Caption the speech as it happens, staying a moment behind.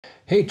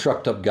Hey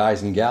Trucked Up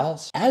guys and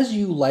gals, as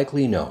you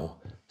likely know,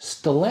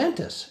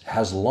 Stellantis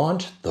has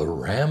launched the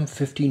Ram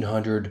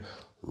 1500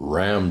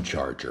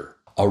 Ramcharger,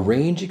 a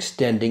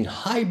range-extending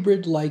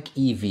hybrid-like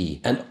EV,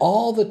 and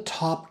all the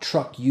top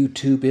truck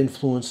YouTube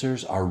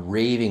influencers are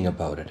raving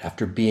about it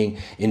after being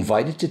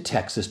invited to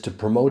Texas to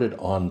promote it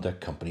on the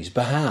company's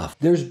behalf.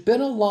 There's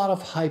been a lot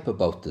of hype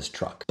about this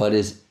truck, but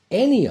is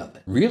any of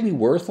it really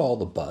worth all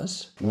the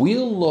buzz?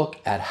 We'll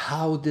look at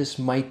how this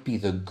might be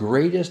the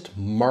greatest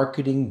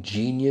marketing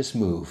genius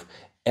move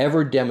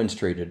ever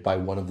demonstrated by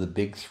one of the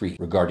big three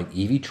regarding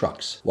EV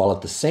trucks, while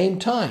at the same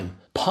time,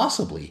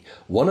 possibly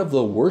one of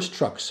the worst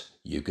trucks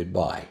you could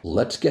buy.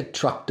 Let's get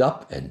trucked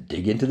up and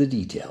dig into the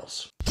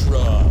details.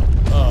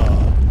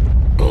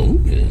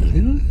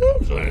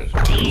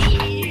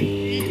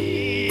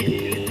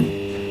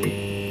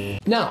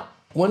 Now,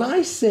 when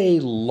I say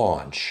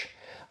launch,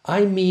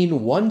 I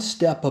mean one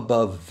step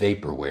above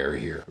vaporware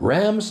here.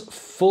 Ram's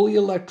fully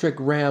electric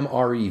Ram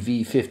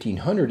REV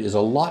 1500 is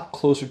a lot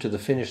closer to the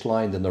finish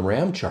line than the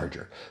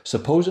Ramcharger,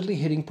 supposedly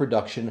hitting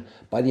production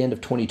by the end of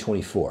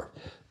 2024.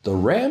 The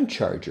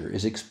Ramcharger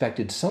is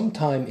expected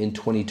sometime in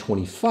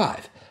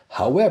 2025.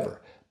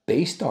 However,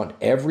 based on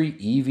every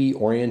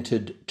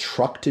EV-oriented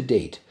truck to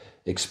date,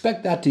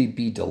 expect that to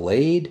be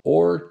delayed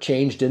or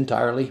changed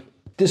entirely.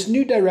 This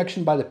new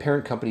direction by the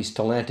parent company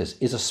Stellantis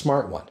is a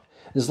smart one.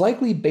 It is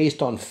likely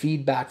based on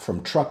feedback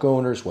from truck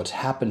owners, what's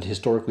happened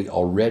historically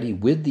already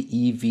with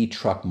the EV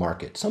truck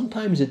market.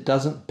 Sometimes it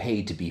doesn't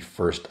pay to be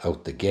first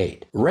out the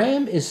gate.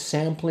 Ram is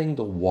sampling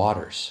the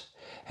waters,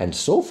 and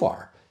so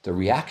far, the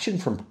reaction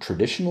from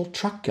traditional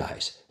truck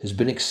guys has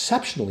been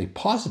exceptionally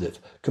positive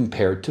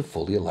compared to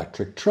fully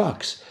electric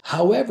trucks.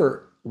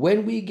 However,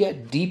 when we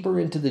get deeper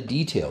into the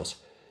details,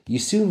 you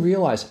soon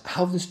realize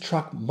how this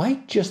truck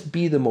might just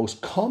be the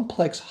most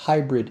complex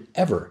hybrid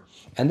ever.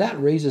 And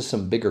that raises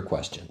some bigger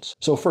questions.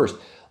 So first,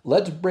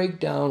 let's break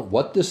down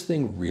what this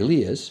thing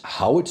really is,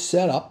 how it's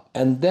set up,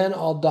 and then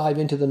I'll dive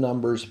into the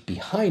numbers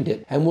behind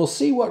it, and we'll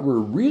see what we're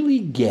really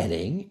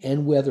getting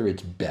and whether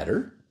it's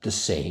better, the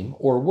same,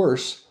 or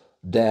worse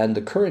than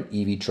the current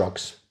EV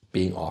trucks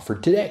being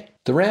offered today.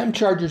 The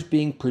Ramcharger is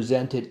being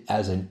presented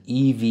as an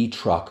EV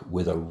truck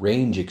with a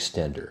range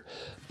extender,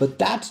 but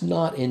that's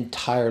not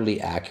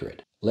entirely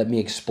accurate. Let me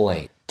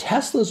explain.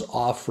 Tesla's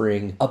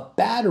offering a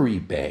battery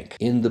bank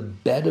in the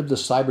bed of the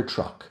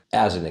Cybertruck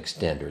as an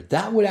extender.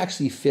 That would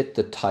actually fit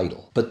the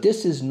title, but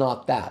this is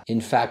not that.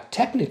 In fact,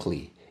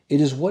 technically, it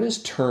is what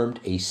is termed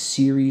a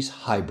series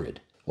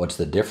hybrid. What's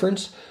the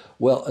difference?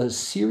 Well, a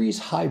series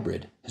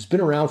hybrid has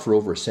been around for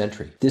over a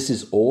century. This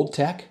is old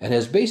tech and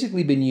has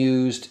basically been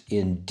used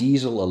in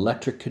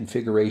diesel-electric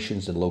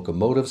configurations in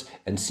locomotives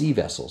and sea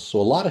vessels. So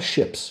a lot of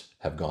ships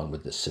have gone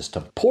with this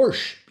system.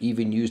 Porsche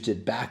even used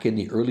it back in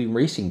the early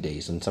racing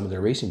days in some of their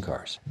racing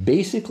cars.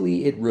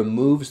 Basically, it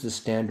removes the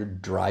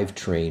standard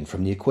drivetrain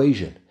from the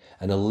equation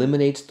and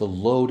eliminates the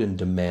load and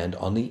demand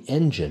on the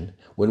engine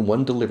when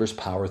one delivers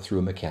power through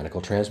a mechanical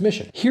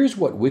transmission. Here's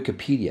what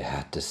Wikipedia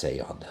had to say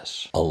on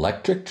this.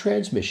 Electric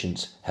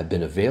transmissions have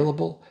been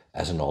available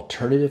as an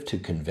alternative to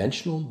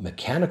conventional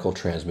mechanical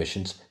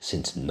transmissions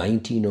since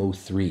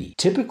 1903.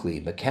 Typically,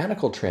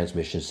 mechanical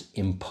transmissions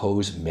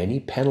impose many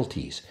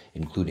penalties,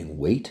 including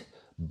weight,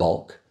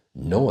 bulk,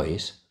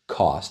 noise,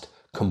 cost,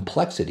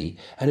 complexity,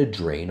 and a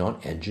drain on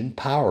engine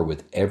power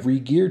with every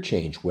gear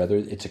change, whether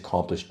it's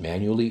accomplished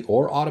manually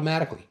or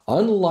automatically.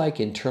 Unlike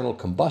internal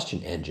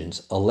combustion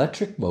engines,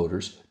 electric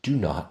motors do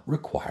not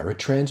require a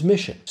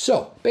transmission.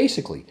 So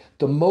basically,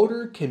 the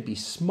motor can be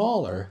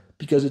smaller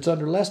because it's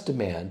under less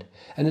demand,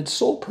 and its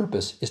sole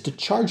purpose is to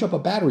charge up a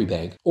battery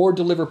bank or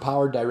deliver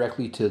power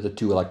directly to the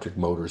two electric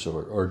motors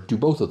or do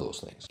both of those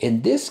things.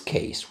 In this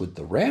case, with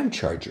the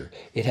Ramcharger,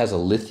 it has a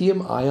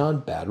lithium-ion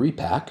battery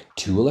pack,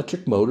 two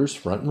electric motors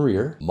front and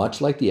rear,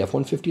 much like the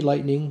F-150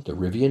 Lightning, the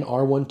Rivian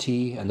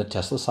R1T, and the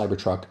Tesla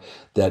Cybertruck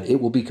that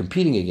it will be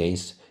competing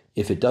against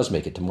if it does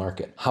make it to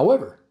market.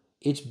 However,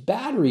 its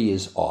battery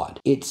is odd.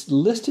 It's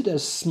listed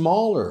as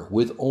smaller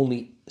with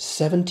only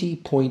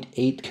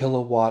 70.8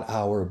 kilowatt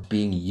hour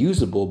being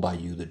usable by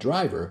you, the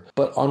driver,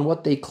 but on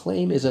what they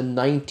claim is a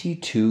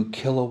 92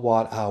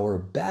 kilowatt hour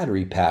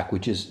battery pack,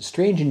 which is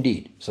strange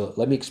indeed. So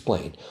let me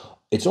explain.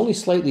 It's only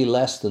slightly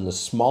less than the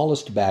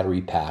smallest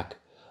battery pack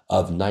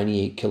of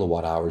 98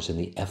 kilowatt hours in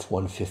the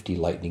F-150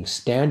 Lightning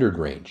standard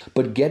range,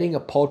 but getting a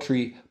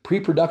paltry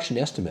pre-production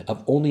estimate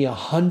of only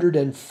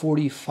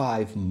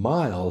 145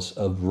 miles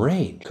of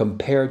range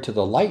compared to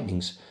the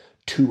Lightning's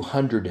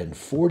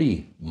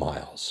 240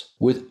 miles.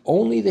 With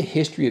only the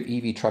history of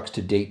EV trucks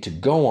to date to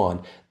go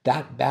on,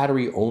 that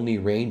battery-only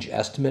range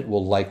estimate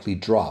will likely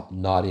drop,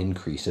 not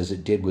increase, as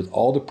it did with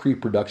all the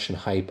pre-production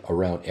hype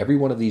around every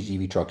one of these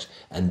EV trucks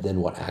and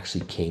then what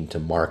actually came to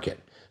market.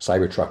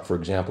 Cybertruck, for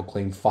example,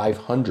 claimed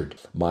 500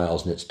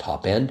 miles in its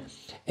top end,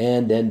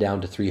 and then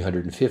down to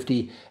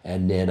 350,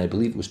 and then I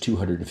believe it was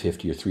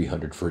 250 or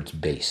 300 for its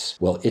base.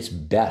 Well, its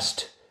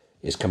best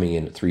is coming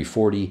in at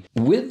 340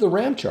 with the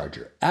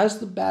Ramcharger. As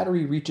the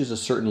battery reaches a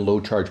certain low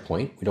charge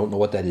point, we don't know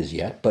what that is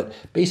yet, but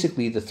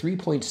basically the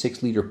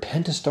 3.6 liter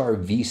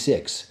Pentastar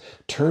V6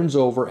 turns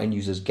over and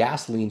uses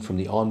gasoline from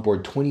the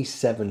onboard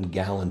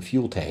 27-gallon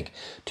fuel tank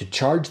to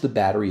charge the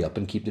battery up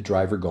and keep the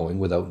driver going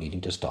without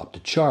needing to stop to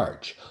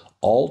charge.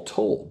 All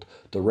told,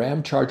 the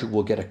Ramcharger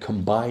will get a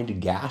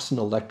combined gas and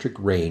electric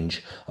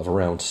range of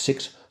around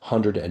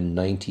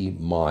 690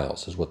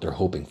 miles is what they're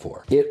hoping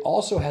for. It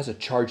also has a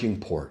charging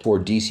port for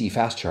DC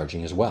fast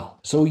charging as well.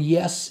 So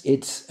yes,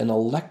 it's an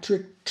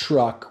electric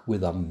truck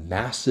with a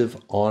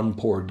massive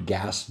onboard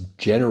gas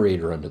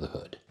generator under the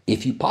hood.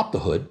 If you pop the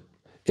hood,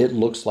 it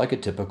looks like a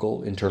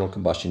typical internal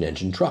combustion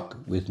engine truck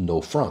with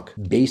no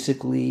frunk.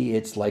 Basically,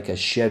 it's like a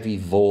Chevy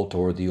Volt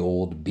or the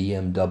old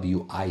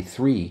BMW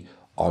i3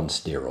 on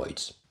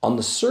steroids. On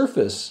the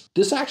surface,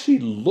 this actually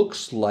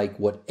looks like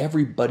what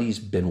everybody's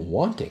been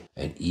wanting.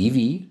 An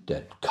EV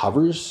that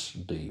covers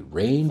the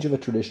range of a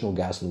traditional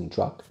gasoline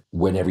truck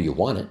whenever you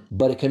want it,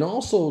 but it can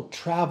also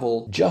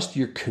travel just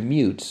your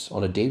commutes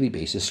on a daily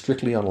basis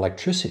strictly on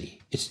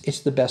electricity. It's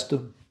the best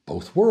of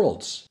both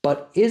worlds.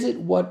 But is it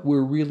what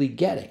we're really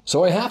getting?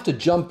 So I have to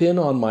jump in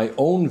on my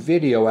own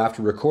video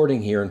after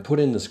recording here and put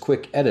in this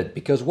quick edit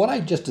because what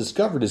I just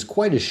discovered is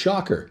quite a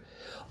shocker.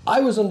 I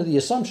was under the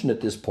assumption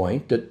at this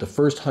point that the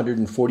first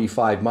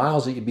 145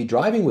 miles that you'd be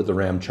driving with the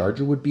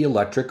Ramcharger would be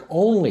electric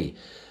only.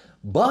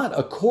 But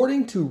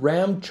according to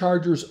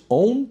Ramcharger's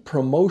own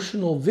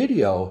promotional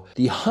video,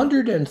 the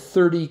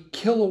 130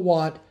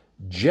 kilowatt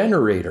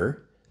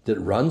generator that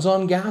runs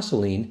on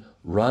gasoline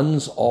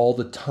runs all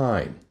the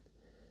time,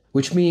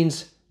 which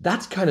means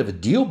that's kind of a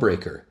deal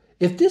breaker.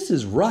 If this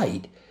is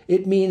right,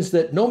 it means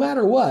that no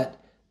matter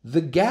what, the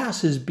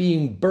gas is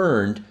being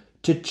burned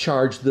to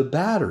charge the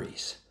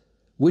batteries,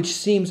 which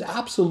seems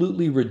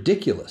absolutely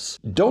ridiculous.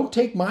 Don't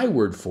take my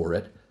word for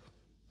it.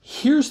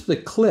 Here's the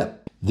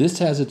clip. This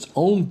has its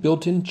own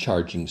built-in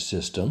charging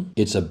system.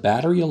 It's a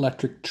battery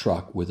electric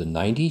truck with a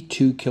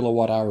 92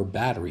 kilowatt hour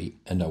battery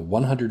and a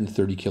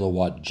 130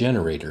 kilowatt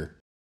generator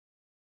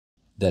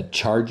that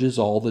charges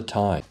all the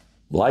time.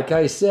 Like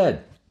I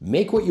said,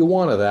 make what you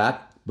want of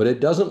that, but it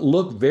doesn't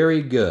look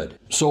very good.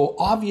 So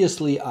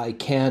obviously I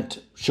can't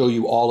show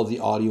you all of the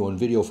audio and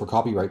video for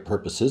copyright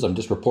purposes. I'm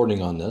just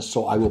reporting on this.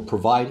 So I will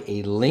provide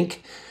a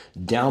link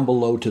down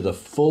below to the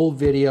full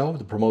video,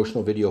 the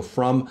promotional video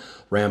from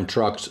Ram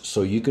Trucks,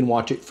 so you can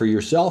watch it for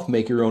yourself,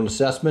 make your own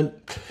assessment,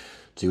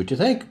 see what you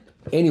think.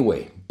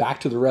 Anyway, back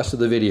to the rest of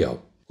the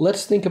video.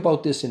 Let's think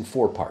about this in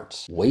 4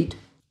 parts: weight,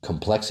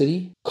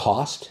 complexity,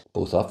 cost,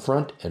 both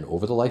upfront and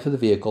over the life of the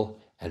vehicle,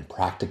 and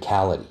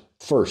practicality.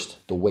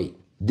 First, the weight.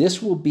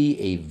 This will be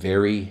a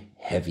very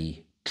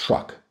heavy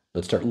truck.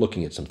 Let's start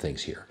looking at some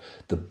things here.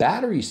 The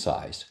battery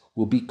size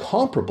will be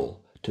comparable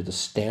to the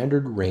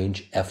standard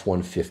range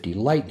F-150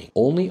 Lightning,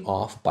 only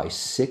off by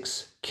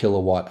 6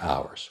 kilowatt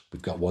hours.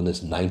 We've got one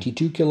that's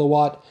 92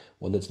 kilowatt,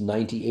 one that's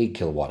 98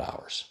 kilowatt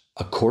hours.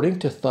 According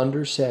to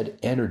Thundersaid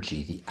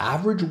Energy, the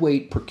average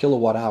weight per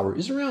kilowatt hour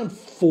is around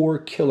 4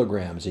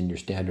 kilograms in your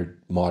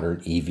standard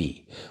modern EV,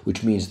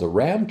 which means the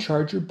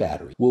Ramcharger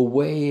battery will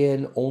weigh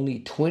in only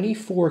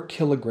 24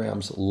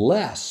 kilograms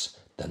less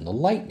than the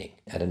Lightning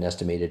at an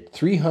estimated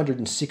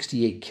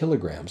 368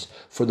 kilograms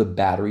for the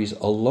batteries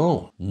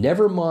alone.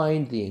 Never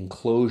mind the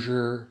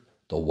enclosure,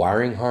 the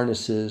wiring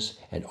harnesses,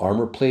 and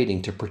armor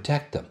plating to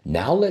protect them.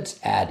 Now let's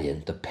add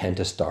in the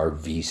Pentastar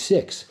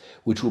V6,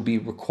 which will be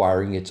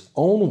requiring its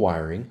own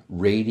wiring,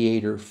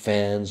 radiator,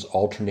 fans,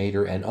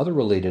 alternator, and other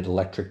related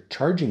electric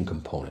charging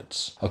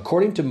components.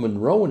 According to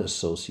Monroe &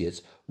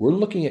 Associates, we're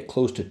looking at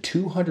close to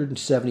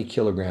 270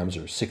 kilograms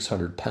or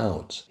 600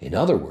 pounds. In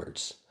other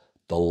words,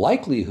 the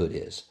likelihood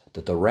is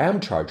that the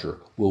Ramcharger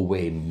will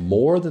weigh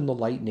more than the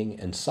Lightning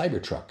and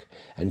Cybertruck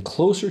and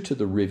closer to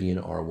the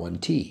Rivian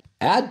R1T.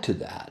 Add to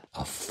that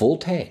a full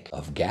tank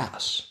of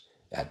gas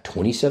at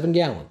 27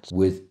 gallons,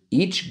 with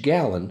each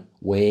gallon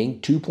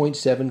weighing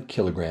 2.7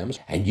 kilograms,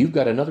 and you've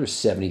got another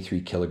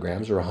 73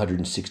 kilograms or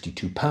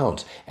 162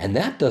 pounds. And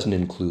that doesn't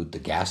include the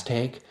gas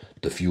tank,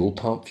 the fuel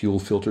pump, fuel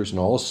filters, and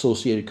all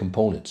associated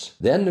components.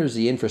 Then there's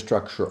the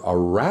infrastructure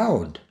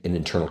around an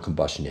internal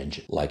combustion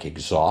engine, like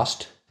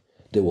exhaust,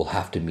 that will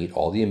have to meet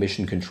all the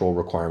emission control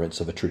requirements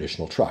of a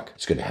traditional truck.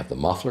 It's going to have the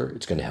muffler,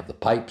 it's going to have the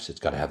pipes, it's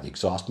got to have the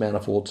exhaust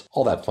manifolds,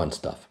 all that fun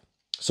stuff.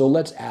 So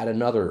let's add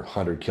another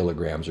 100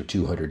 kilograms or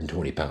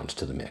 220 pounds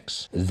to the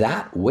mix.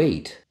 That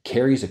weight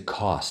carries a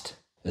cost,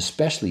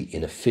 especially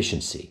in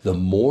efficiency. The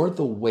more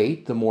the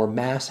weight, the more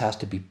mass has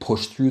to be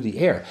pushed through the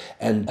air.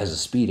 And as the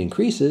speed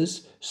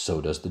increases,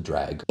 so does the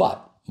drag.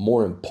 But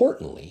more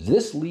importantly,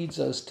 this leads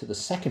us to the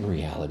second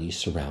reality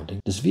surrounding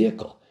this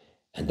vehicle.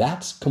 And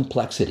that's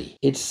complexity.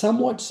 It's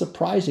somewhat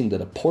surprising that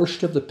a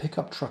portion of the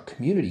pickup truck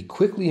community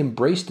quickly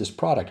embraced this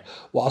product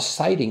while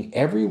citing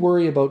every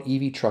worry about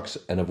EV trucks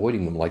and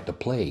avoiding them like the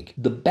plague.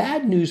 The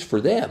bad news for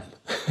them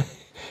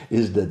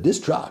is that this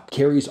truck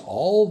carries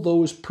all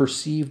those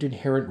perceived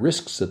inherent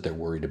risks that they're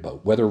worried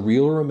about, whether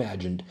real or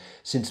imagined,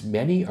 since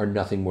many are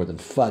nothing more than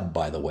FUD,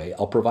 by the way.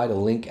 I'll provide a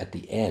link at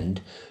the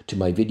end to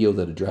my video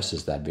that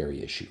addresses that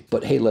very issue.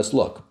 But hey, let's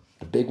look.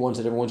 The big ones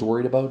that everyone's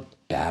worried about: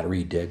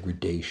 battery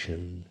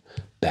degradation,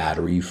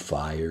 battery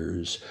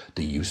fires,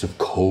 the use of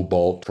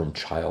cobalt from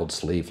child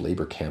slave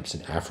labor camps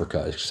in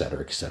Africa,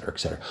 etc., etc.,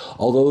 etc.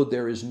 Although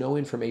there is no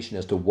information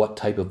as to what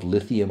type of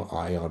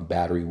lithium-ion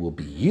battery will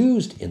be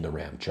used in the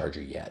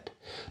Ramcharger yet,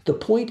 the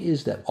point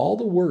is that all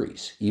the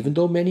worries, even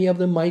though many of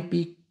them might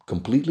be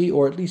completely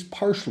or at least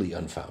partially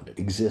unfounded,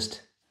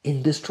 exist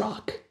in this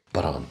truck.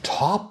 But on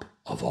top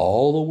of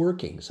all the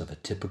workings of a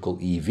typical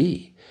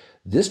EV,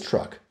 this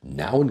truck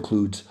now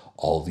includes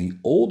all the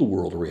old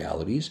world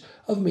realities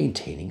of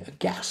maintaining a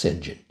gas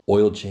engine.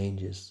 Oil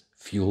changes,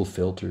 fuel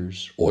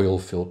filters, oil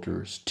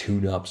filters,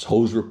 tune-ups,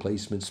 hose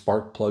replacements,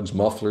 spark plugs,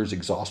 mufflers,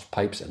 exhaust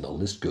pipes, and the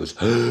list goes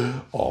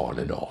on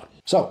and on.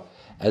 So,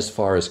 as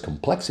far as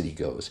complexity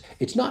goes,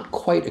 it's not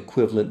quite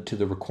equivalent to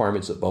the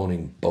requirements of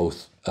owning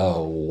both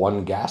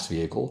one gas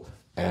vehicle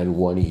and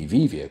one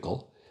EV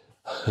vehicle.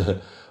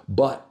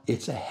 But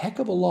it's a heck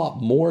of a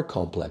lot more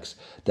complex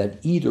than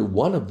either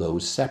one of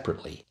those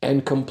separately.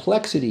 And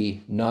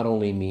complexity not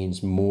only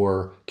means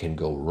more can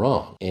go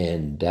wrong,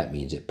 and that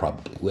means it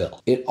probably will.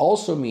 It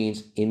also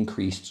means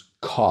increased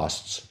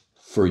costs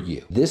for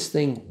you. This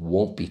thing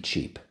won't be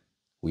cheap.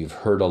 We've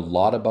heard a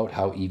lot about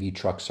how EV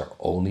trucks are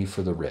only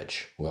for the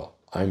rich. Well,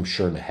 I'm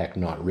sure in the heck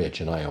not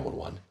rich, and I own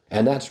one.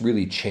 And that's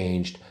really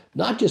changed,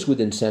 not just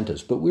with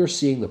incentives, but we're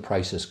seeing the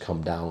prices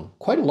come down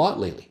quite a lot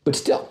lately. But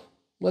still,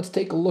 let's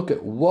take a look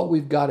at what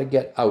we've got to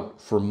get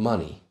out for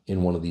money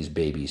in one of these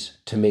babies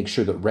to make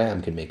sure that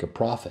Ram can make a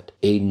profit.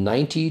 A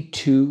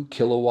 92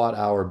 kilowatt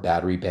hour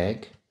battery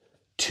bank,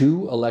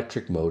 2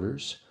 electric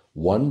motors,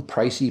 1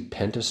 pricey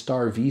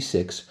Pentastar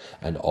V6,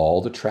 and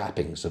all the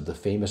trappings of the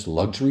famous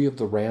luxury of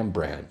the Ram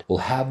brand will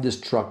have this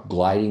truck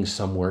gliding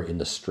somewhere in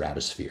the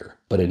stratosphere.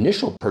 But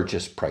initial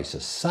purchase price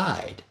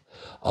aside,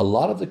 a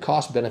lot of the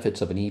cost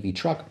benefits of an EV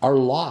truck are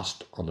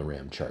lost on the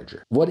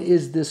Ramcharger. What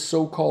is this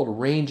so-called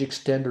range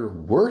extender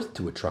worth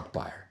to a truck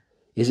buyer?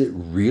 Is it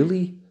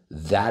really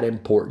that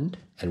important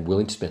and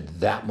willing to spend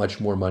that much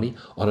more money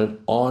on an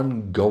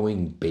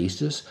ongoing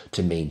basis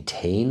to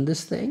maintain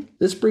this thing?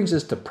 This brings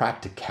us to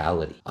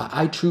practicality.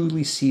 I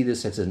truly see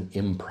this as an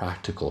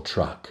impractical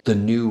truck. The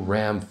new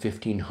Ram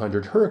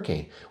 1500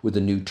 Hurricane with the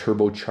new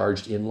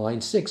turbocharged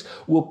inline 6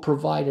 will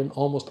provide an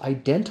almost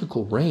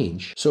identical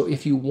range. So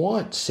if you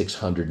want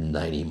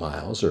 690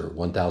 miles or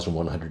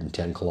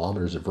 1,110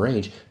 kilometers of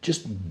range,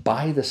 just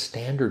buy the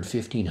standard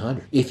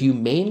 1500. If you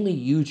mainly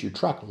use your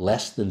truck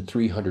less than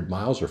 300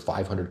 miles or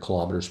 500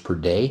 kilometers per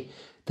day,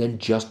 then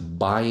just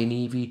buy an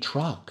EV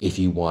truck. If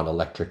you want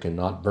electric and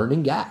not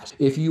burning gas,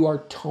 if you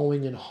are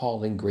towing and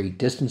hauling great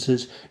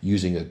distances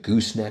using a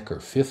gooseneck or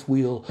fifth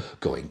wheel,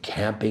 going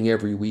camping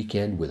every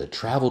weekend with a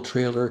travel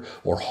trailer,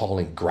 or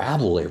hauling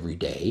gravel every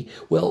day,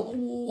 well,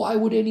 why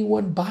would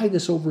anyone buy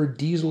this over a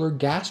diesel or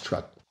gas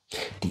truck?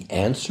 The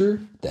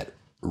answer that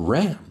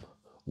Ram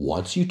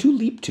wants you to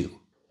leap to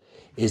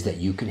is that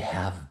you can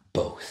have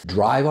both.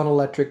 Drive on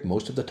electric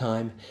most of the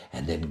time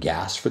and then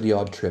gas for the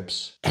odd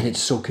trips. And it's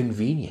so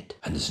convenient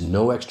and there's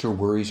no extra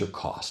worries or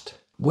cost.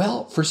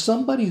 Well, for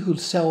somebody who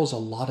sells a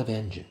lot of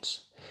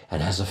engines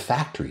and has a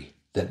factory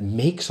that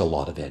makes a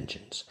lot of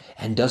engines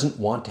and doesn't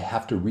want to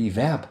have to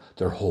revamp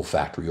their whole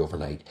factory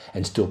overnight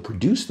and still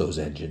produce those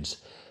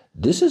engines,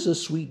 this is a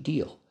sweet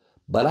deal.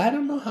 But I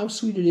don't know how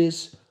sweet it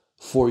is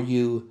for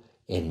you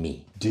and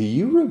me. Do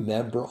you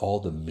remember all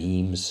the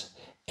memes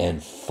and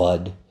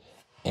FUD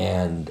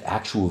and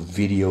actual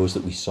videos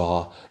that we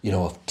saw,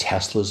 of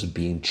Teslas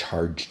being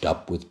charged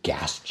up with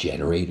gas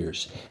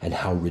generators and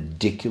how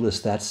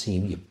ridiculous that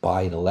seemed? You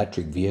buy an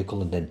electric vehicle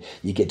and then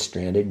you get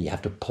stranded and you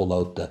have to pull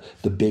out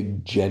the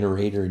big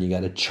generator and you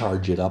got to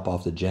charge it up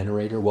off the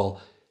generator. Well,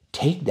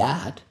 take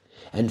that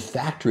and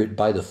factor it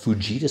by the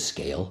Fujita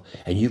scale,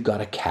 and you've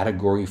got a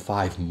Category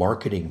 5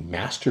 marketing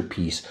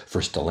masterpiece for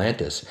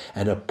Stellantis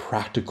and a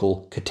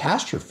practical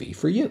catastrophe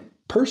for you.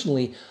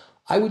 Personally,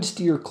 I would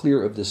steer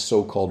clear of this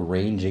so-called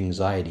range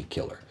anxiety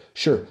killer.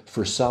 Sure,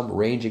 for some,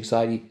 range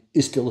anxiety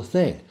is still a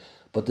thing,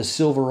 but the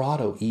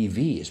Silverado EV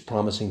is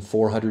promising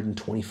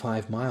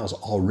 425 miles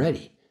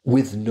already,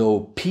 with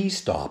no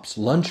P-stops,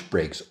 lunch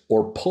breaks,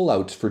 or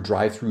pullouts for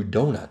drive-through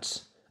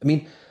donuts. I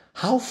mean,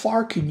 how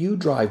far can you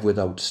drive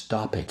without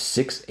stopping?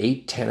 6,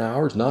 8, 10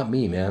 hours? Not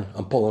me, man.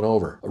 I'm pulling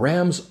over.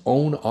 Ram's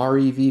own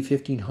REV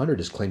 1500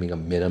 is claiming a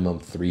minimum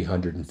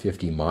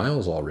 350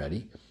 miles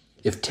already.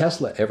 If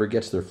Tesla ever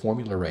gets their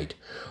formula right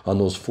on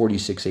those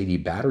 4680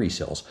 battery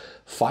cells,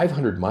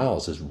 500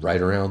 miles is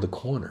right around the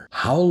corner.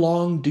 How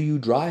long do you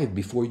drive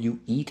before you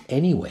eat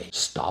anyway?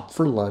 Stop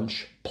for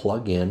lunch,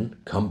 plug in,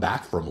 come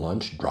back from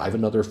lunch, drive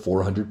another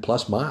 400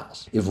 plus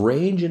miles. If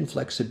range and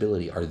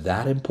flexibility are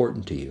that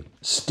important to you,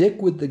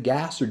 stick with the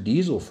gas or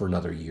diesel for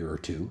another year or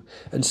two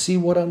and see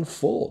what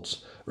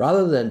unfolds.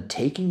 rather than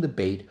taking the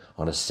bait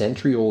on a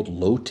century-old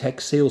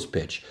low-tech sales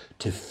pitch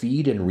to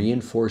feed and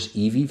reinforce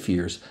EV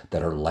fears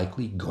that are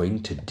likely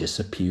going to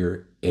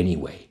disappear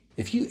anyway.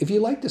 If you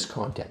like this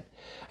content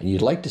and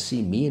you'd like to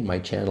see me and my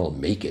channel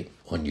make it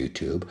on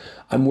YouTube,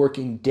 I'm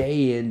working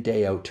day in,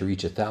 day out to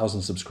reach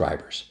 1,000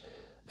 subscribers.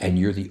 And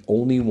you're the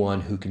only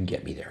one who can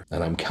get me there.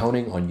 And I'm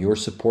counting on your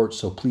support,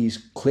 so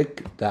please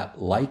click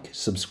that like,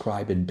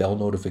 subscribe, and bell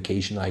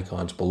notification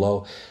icons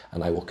below,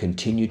 and I will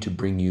continue to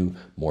bring you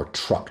more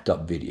trucked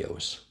up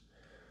videos.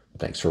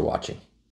 Thanks for watching.